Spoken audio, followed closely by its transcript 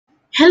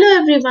Hello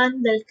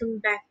everyone, welcome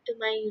back to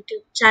my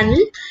YouTube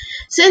channel.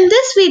 So in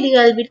this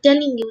video I'll be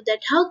telling you that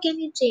how can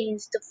you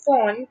change the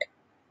font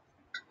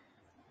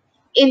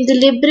in the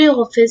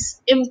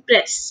LibreOffice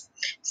Impress.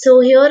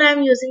 So here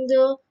I'm using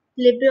the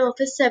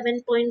LibreOffice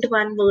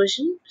 7.1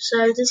 version.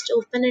 So I'll just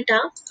open it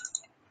up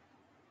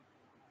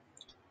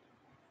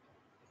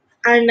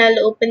and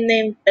I'll open the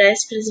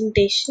Impress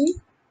presentation.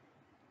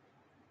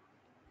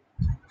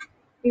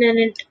 Then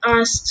it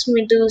asks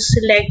me to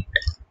select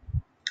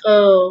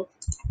a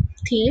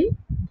theme.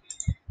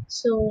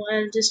 So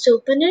I'll just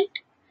open it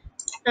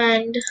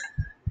and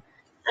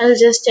I'll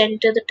just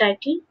enter the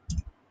title.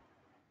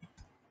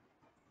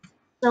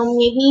 Now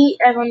maybe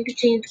I want to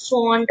change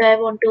font, I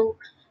want to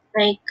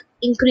like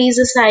increase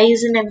the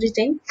size and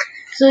everything.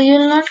 So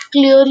you're not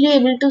clearly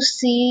able to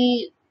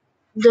see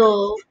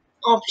the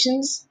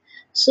options.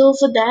 So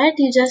for that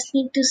you just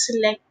need to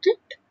select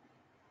it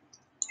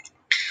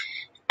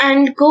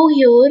and go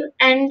here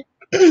and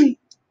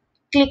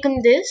click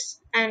on this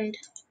and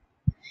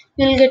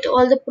you'll get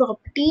all the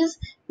properties.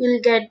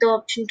 You'll get the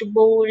option to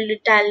bold,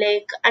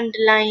 italic,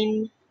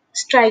 underline,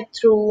 strike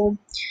through,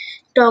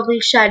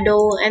 toggle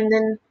shadow, and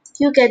then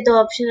you get the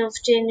option of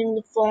changing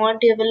the font.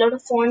 You have a lot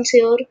of fonts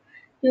here.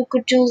 You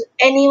could choose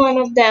any one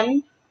of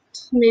them.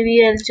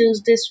 Maybe I'll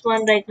choose this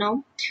one right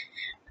now,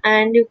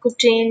 and you could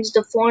change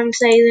the font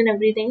size and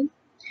everything.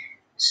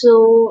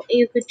 So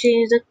you could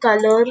change the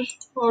color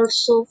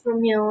also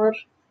from here,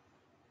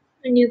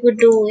 and you could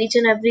do each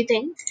and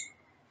everything.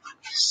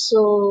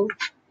 So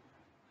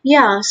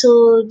yeah,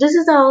 so this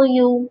is how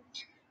you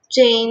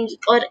change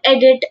or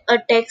edit a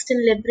text in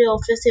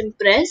LibreOffice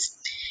Impress.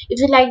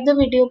 If you like the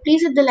video,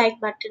 please hit the like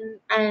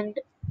button and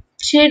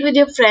share it with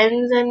your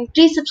friends, and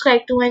please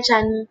subscribe to my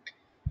channel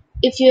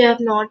if you have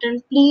not,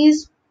 and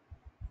please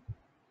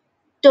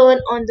turn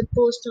on the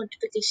post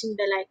notification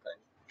bell icon.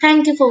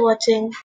 Thank you for watching.